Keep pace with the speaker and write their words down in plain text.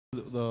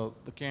the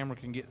camera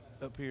can get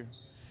up here.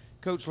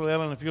 Coach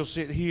Llewellyn, if you'll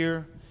sit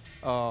here,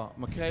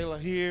 Michaela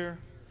here,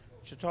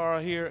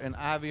 Shatara here, and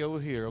Ivy over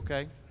here,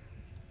 okay?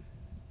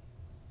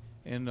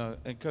 And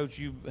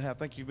Coach, I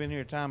think you've been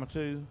here a time or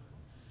two.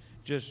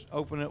 Just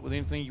open up with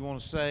anything you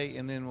want to say,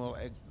 and then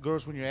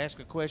girls, when you ask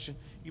a question,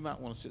 you might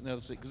want to sit in the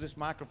other seat because this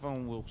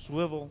microphone will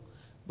swivel,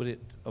 but it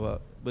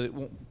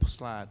won't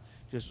slide.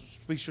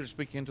 Just be sure to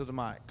speak into the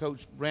mic.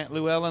 Coach Brant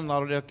Llewellyn,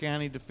 Lauderdale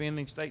County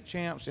defending state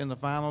champs in the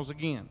finals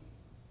again.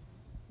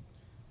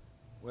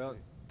 Well,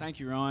 thank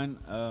you,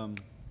 Ron.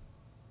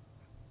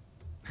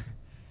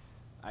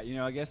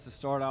 I guess to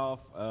start off,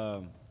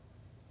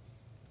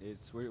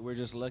 we're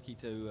just lucky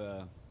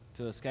to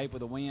escape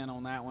with a win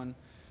on that one.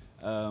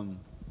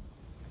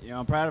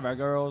 I'm proud of our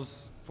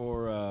girls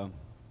for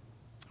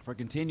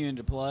continuing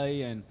to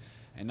play and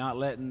not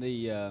letting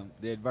the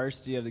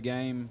adversity of the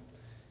game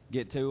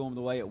get to them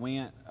the way it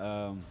went.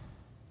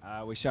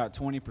 We shot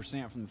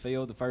 20% from the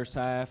field the first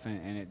half,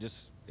 and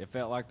it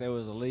felt like there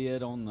was a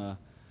lid on the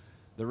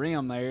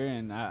rim there,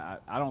 and I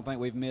don't think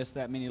we've missed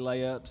that many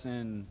layups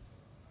in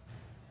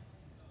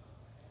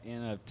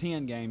a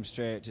 10-game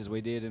stretch as we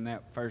did in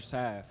that first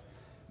half.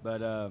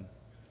 But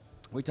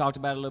we talked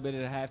about it a little bit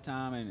at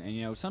halftime,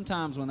 and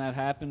sometimes when that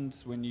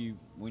happens, when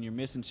you're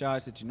missing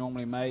shots that you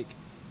normally make,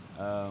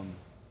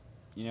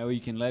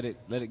 you can let it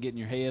get in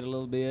your head a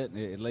little bit.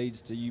 It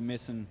leads to you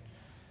missing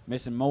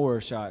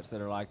more shots that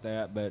are like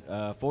that.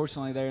 But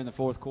fortunately, there in the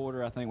fourth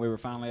quarter, I think we were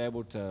finally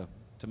able to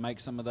make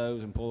some of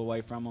those and pull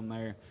away from them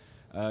there.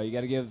 You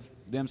got to give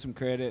them some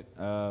credit.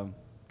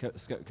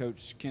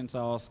 Coach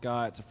Kensaw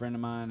Scott's a friend of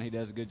mine. He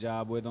does a good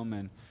job with them.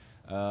 And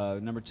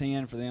number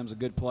 10 for them is a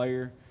good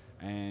player,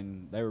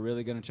 and they were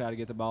really going to try to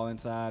get the ball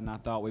inside. And I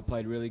thought we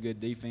played really good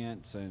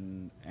defense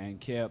and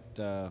kept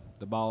the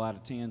ball out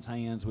of 10's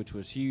hands, which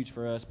was huge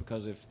for us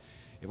because if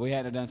we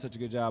hadn't done such a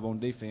good job on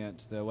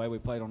defense, the way we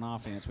played on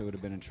offense, we would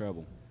have been in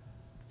trouble.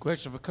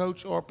 Question for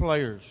coach or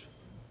players?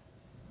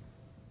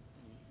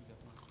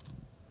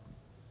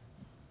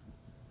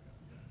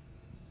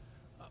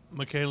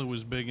 Michaela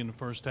was big in the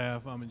first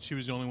half. I mean, she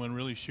was the only one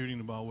really shooting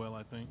the ball well,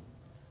 I think.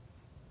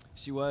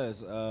 She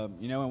was.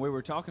 When we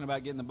were talking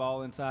about getting the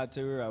ball inside to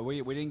her,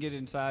 we didn't get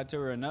inside to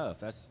her enough.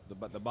 That's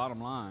the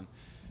bottom line.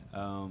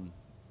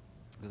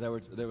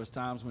 Because there was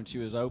times when she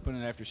was open,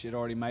 and after she had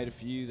already made a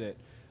few, that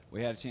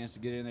we had a chance to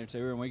get in there to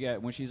her.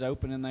 And when she's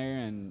open in there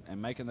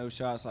and making those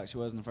shots like she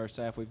was in the first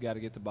half, we've got to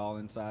get the ball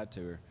inside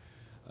to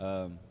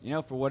her.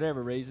 For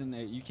whatever reason,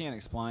 you can't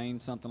explain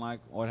something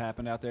like what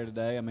happened out there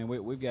today. I mean,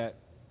 we've got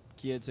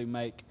kids who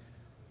make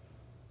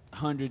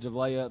hundreds of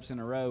layups in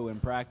a row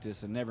in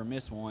practice and never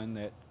miss one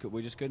that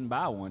we just couldn't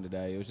buy one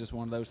today. It was just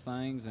one of those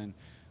things, and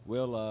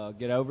we'll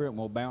get over it and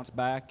we'll bounce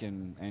back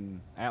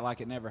and act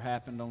like it never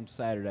happened on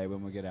Saturday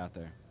when we get out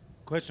there.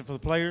 Question for the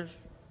players?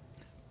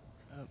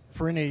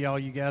 For any of y'all,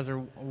 you guys are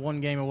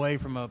one game away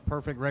from a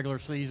perfect regular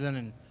season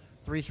and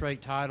 3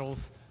 straight titles.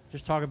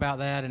 Just talk about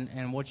that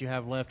and what you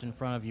have left in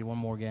front of you, one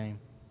more game.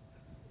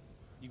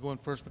 You going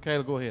first,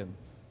 Michaela? Go ahead.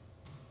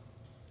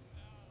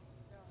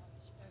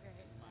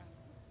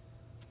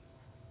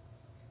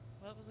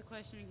 What was the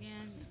question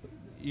again?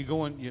 You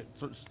going your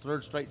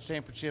third straight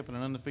championship and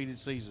an undefeated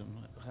season.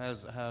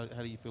 How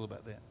do you feel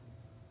about that?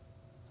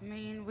 I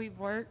mean, we've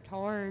worked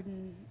hard,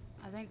 and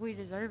I think we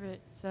deserve it.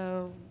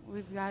 So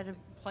we've got to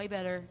play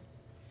better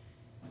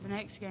the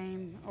next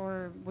game,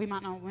 or we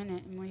might not win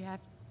it. And we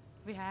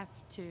have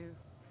to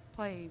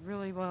play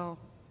really well.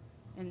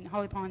 And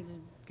Holly Pond's a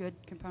good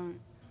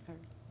opponent.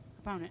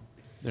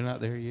 They're not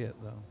there yet,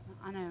 though.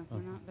 I know, we're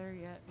not there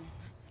yet.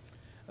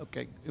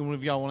 Okay, one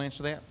of y'all want to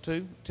answer that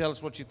too? Tell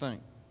us what you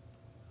think.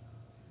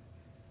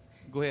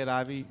 Go ahead,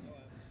 Ivy.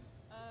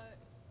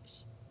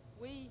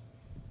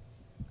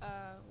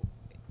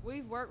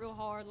 We've worked real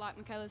hard, like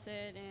Michaela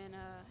said, and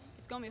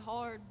it's going to be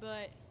hard,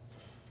 but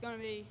it's going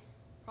to be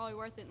probably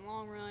worth it in the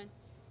long run.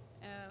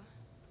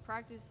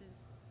 Practice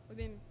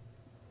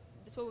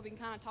that's what we've been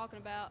kind of talking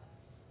about,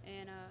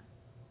 and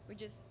we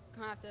just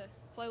kind of have to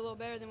play a little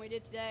better than we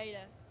did today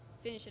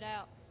to finish it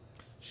out.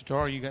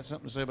 Shatara, you got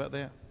something to say about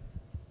that?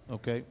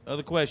 Okay.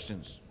 Other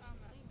questions?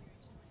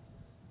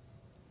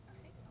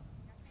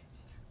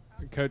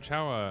 Coach,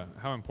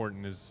 how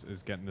important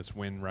is getting this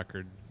win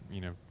record,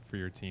 for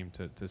your team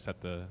to set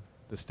the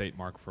state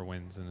mark for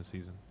wins in a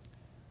season?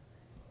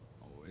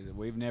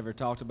 We've never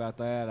talked about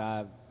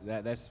that.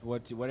 That's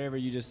whatever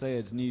you just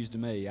said is news to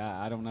me.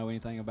 I don't know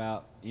anything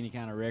about any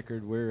kind of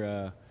record.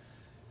 We've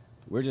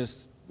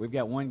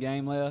got one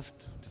game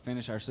left to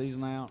finish our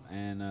season out,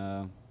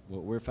 and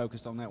we're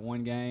focused on that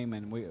one game,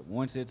 and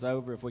once it's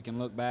over, if we can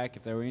look back,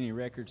 if there were any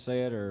records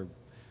set or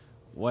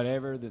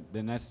whatever,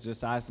 then that's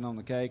just icing on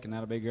the cake, and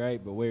that'll be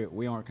great. But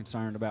we aren't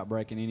concerned about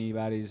breaking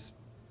anybody's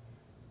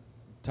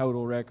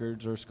total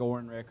records or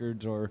scoring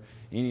records or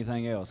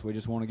anything else. We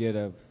just want to get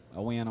a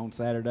win on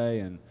Saturday,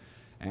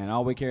 and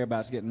all we care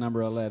about is getting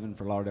number 11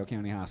 for Lauderdale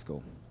County High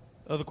School.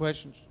 Other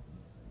questions?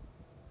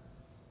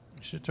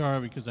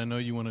 Shatara, because I know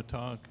you want to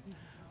talk.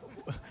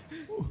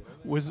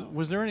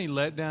 Was there any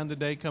letdown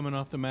today coming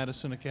off the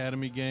Madison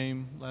Academy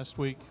game last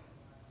week? Was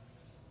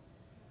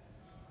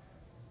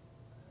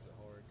it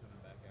hard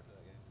coming back after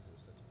that game because it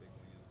was such a big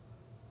win?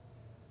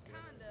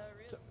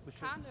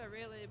 Kinda,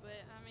 really, but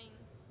I mean,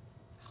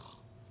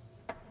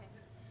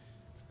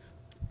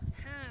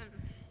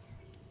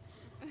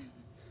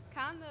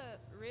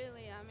 kinda,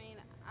 really. I mean,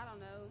 I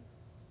don't know.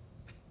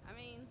 I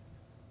mean,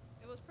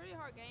 it was a pretty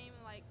hard game.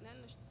 Like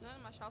none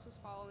of my shots was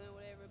falling or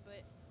whatever,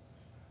 but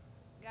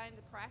got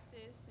into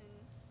practice and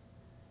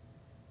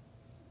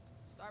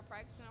start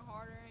practicing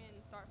harder and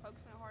start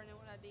focusing harder than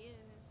what I did,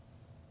 and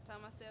tell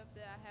myself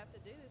that I have to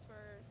do this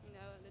for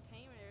the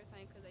team and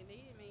everything because they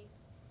needed me.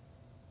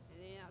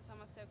 And then I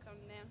told myself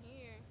coming down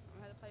here, I'm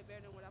gonna have to play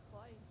better than what I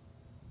played.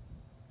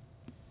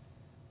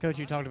 Coach,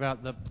 you talked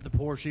about the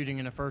poor shooting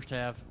in the first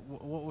half.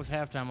 What was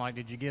halftime like?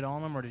 Did you get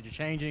on them, or did you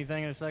change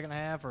anything in the second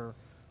half, or?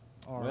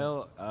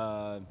 Well,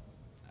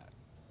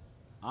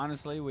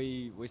 honestly,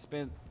 we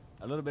spent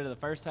a little bit of the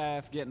first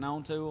half getting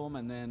on to them,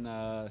 and then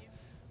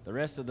the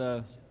rest of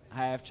the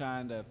half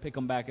trying to pick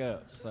them back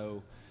up.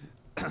 So,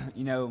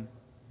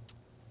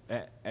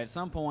 at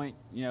some point,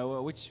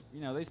 which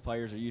these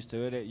players are used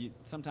to it.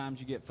 Sometimes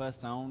you get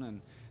fussed on,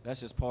 and that's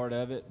just part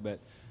of it.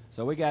 But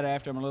so we got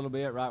after them a little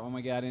bit right when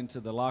we got into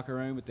the locker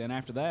room. But then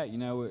after that,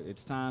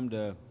 it's time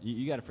to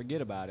you got to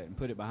forget about it and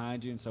put it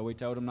behind you. And so we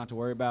told them not to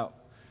worry about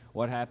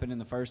what happened in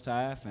the first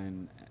half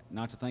and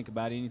not to think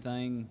about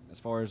anything as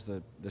far as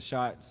the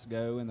shots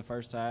go in the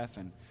first half.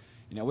 And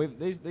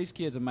these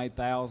kids have made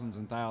thousands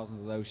and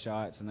thousands of those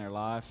shots in their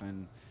life,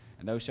 and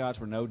those shots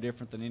were no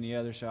different than any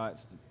other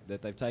shots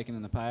that they've taken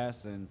in the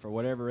past. And for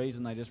whatever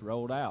reason, they just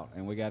rolled out,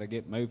 and we got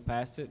to move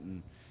past it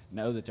and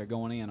know that they're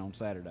going in on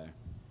Saturday.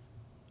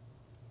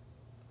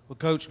 Well,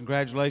 Coach,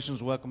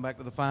 congratulations. Welcome back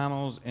to the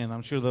finals, and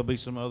I'm sure there'll be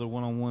some other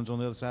one-on-ones on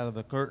the other side of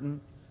the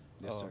curtain.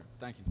 Yes, sir.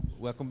 Thank you.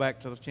 Welcome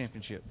back to the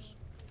championships.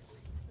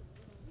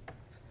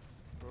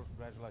 Girls,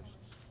 congratulations.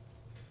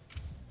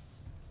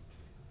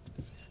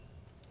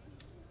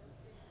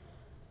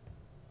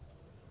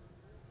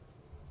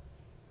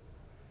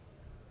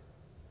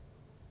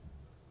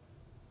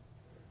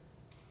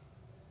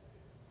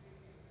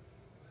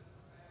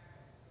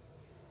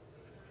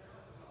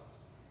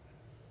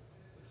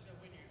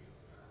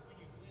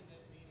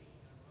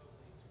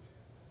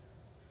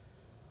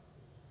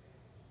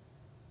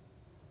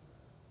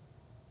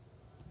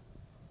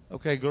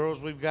 Okay,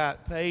 girls, we've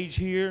got Paige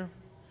here.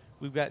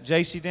 We've got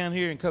JC down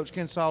here and Coach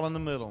Kinsall in the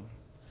middle.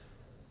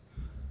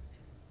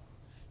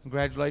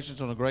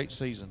 Congratulations on a great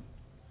season.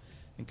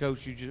 And,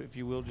 Coach, if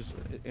you will, just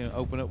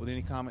open up with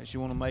any comments you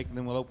want to make, and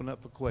then we'll open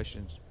up for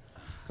questions.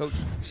 Coach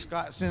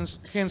Scott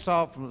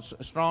Kinsall from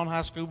Straughn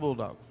High School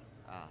Bulldogs.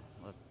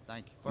 Well,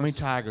 thank you.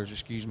 Tigers,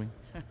 excuse me.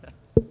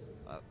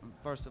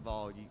 First of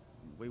all,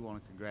 we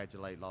want to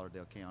congratulate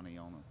Lauderdale County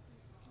on a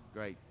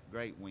great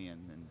win.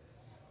 And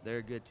they're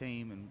a good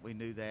team, and we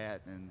knew that,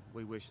 and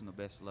we wish them the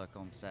best of luck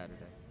on Saturday.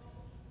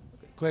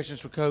 Questions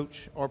for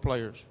Coach or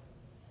players?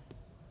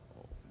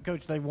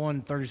 Coach, they've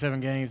won 37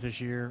 games this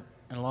year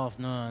and lost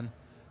none.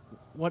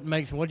 What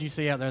do you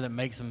see out there that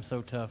makes them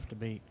so tough to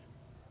beat?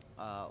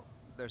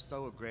 They're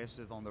so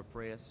aggressive on their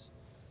press.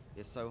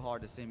 It's so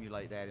hard to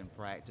simulate that in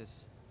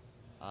practice.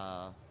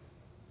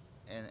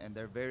 And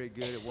they're very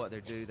good at what they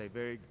do.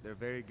 They're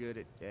very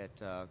good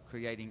at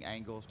creating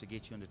angles to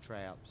get you into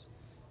traps.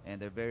 And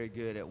they're very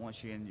good at,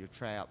 once you're in your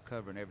trap,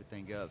 covering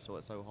everything up, so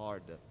it's so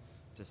hard to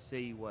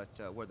see where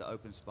the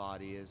open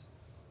spot is.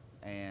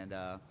 And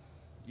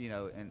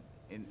in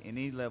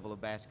any level of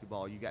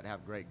basketball, you got to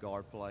have great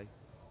guard play,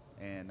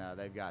 and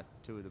they've got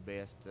two of the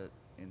best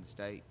in the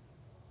state.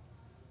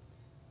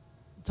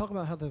 Talk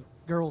about how the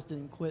girls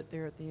didn't quit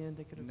there at the end.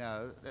 They could have.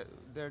 No,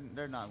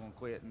 they're not going to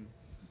quit,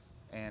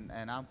 and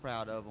I'm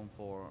proud of them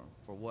for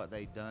what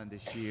they've done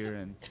this year.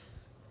 And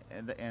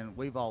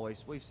we've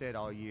said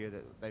all year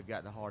that they've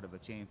got the heart of a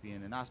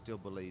champion, and I still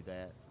believe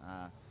that.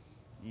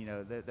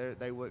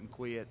 They wouldn't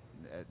quit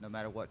no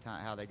matter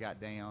how they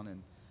got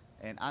down,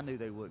 and I knew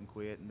they wouldn't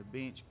quit, and the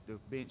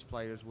bench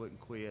players wouldn't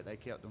quit. They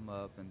kept them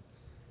up, and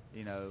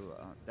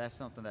that's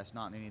something that's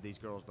not in any of these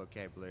girls'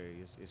 vocabulary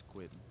is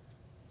quitting.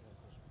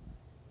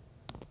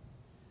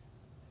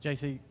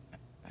 JC,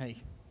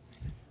 hey.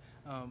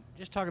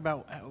 Just talk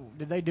about,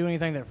 did they do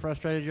anything that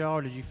frustrated y'all,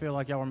 or did you feel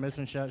like y'all were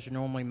missing shots you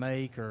normally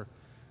make, or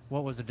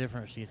what was the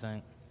difference, do you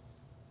think?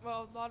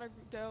 Well,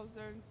 Lauderdale's,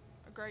 they're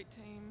a great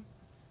team,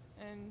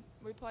 and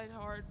we played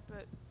hard,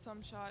 but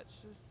some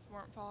shots just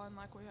weren't falling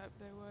like we hoped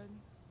they would.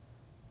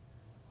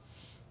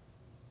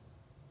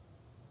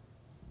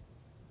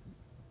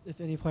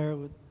 If any player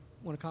would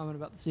want to comment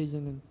about the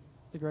season and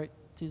the great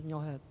season y'all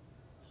had.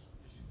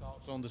 Just your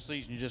thoughts on the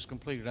season you just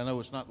completed. I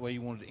know it's not the way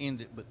you wanted to end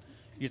it, but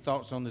your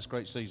thoughts on this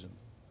great season.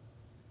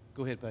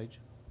 Go ahead, Paige.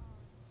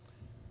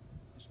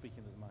 Speaking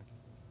of the mic.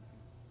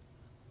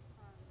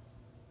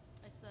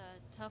 It's a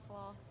tough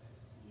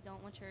loss. You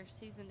don't want your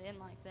season to end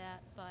like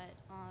that, but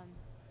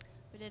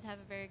we did have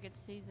a very good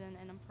season,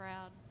 and I'm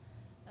proud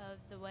of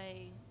the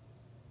way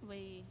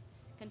we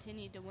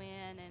continued to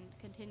win and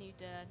continued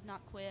to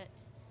not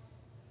quit.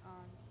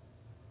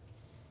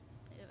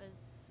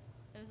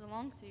 was a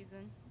long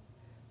season,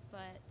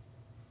 but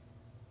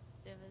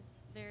it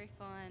was very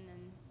fun,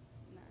 and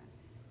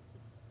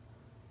just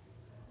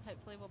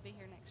hopefully we'll be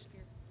here next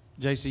year.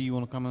 JC, you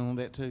want to comment on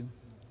that too?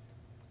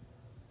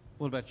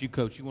 What about you,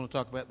 Coach? You want to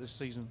talk about this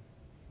season?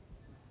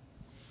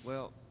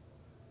 Well,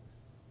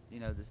 you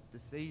know, the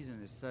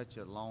season is such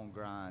a long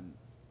grind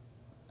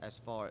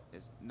as far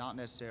as not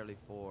necessarily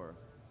from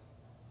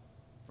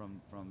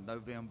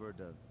November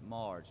to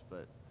March,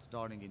 but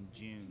starting in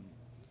June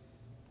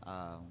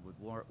with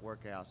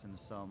workouts in the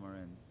summer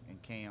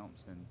and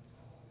camps. And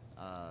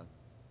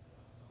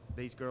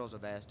these girls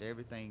have asked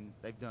everything.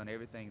 They've done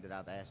everything that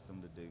I've asked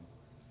them to do.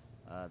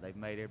 They've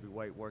made every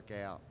weight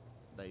workout.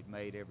 They've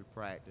made every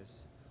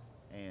practice.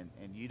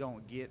 And you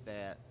don't get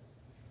that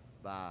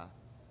by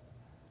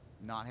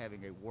not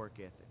having a work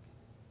ethic.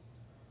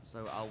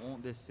 So I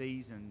want this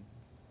season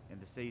and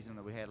the season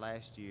that we had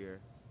last year,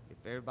 if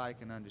everybody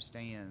can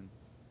understand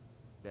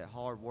that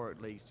hard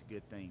work leads to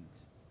good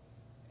things.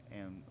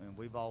 And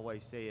we've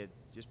always said,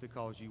 just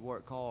because you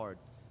work hard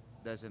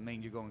doesn't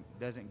mean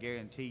doesn't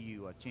guarantee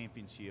you a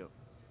championship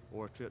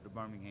or a trip to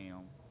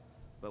Birmingham.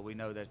 But we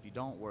know that if you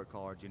don't work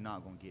hard, you're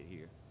not going to get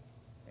here.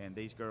 And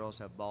these girls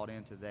have bought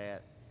into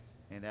that,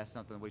 and that's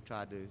something we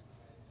try to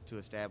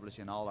establish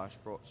in all our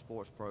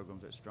sports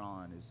programs at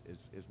Straughn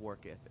is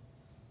work ethic.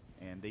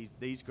 And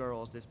these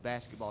girls, this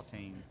basketball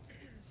team,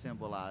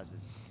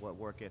 symbolizes what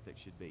work ethic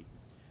should be.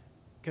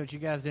 Coach, you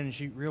guys didn't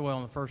shoot real well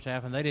in the first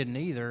half, and they didn't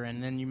either.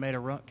 And then you made a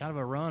run, kind of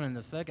a run in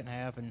the second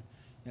half, and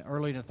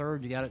early in the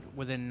third, you got it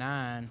within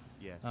 9.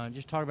 Yes.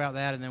 Just talk about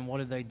that, and then what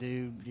did they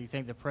do? Do you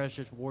think the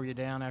pressure just wore you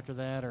down after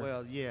that? Or?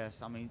 Well,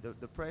 yes. I mean,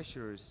 the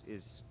pressure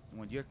is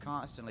when you're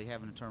constantly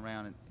having to turn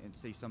around and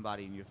see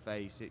somebody in your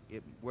face,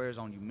 it wears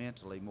on you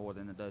mentally more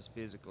than it does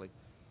physically.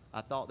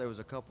 I thought there was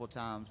a couple of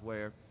times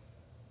where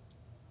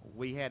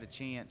we had a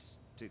chance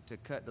to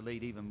cut the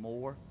lead even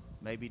more,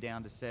 maybe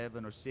down to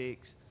 7 or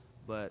 6,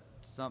 but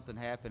something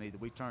happened. Either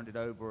we turned it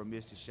over or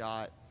missed a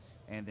shot,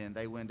 and then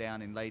they went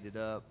down and laid it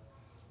up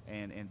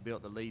and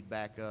built the lead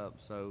back up.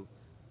 So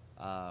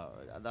I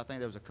think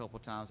there was a couple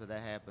of times that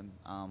happened.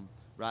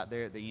 Right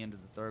there at the end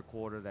of the third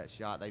quarter, that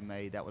shot they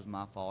made, that was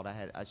my fault.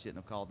 I shouldn't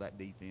have called that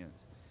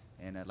defense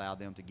and allowed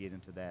them to get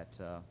into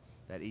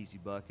that easy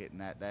bucket,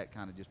 and that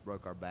kind of just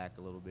broke our back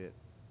a little bit.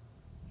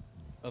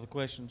 Other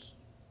questions?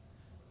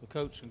 Well,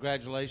 Coach,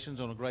 congratulations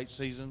on a great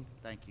season.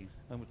 Thank you.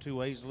 And with 2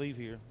 ways to leave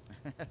here.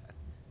 But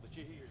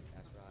you're here.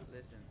 That's right.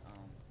 Listen,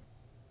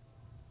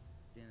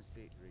 Dennis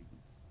Victory,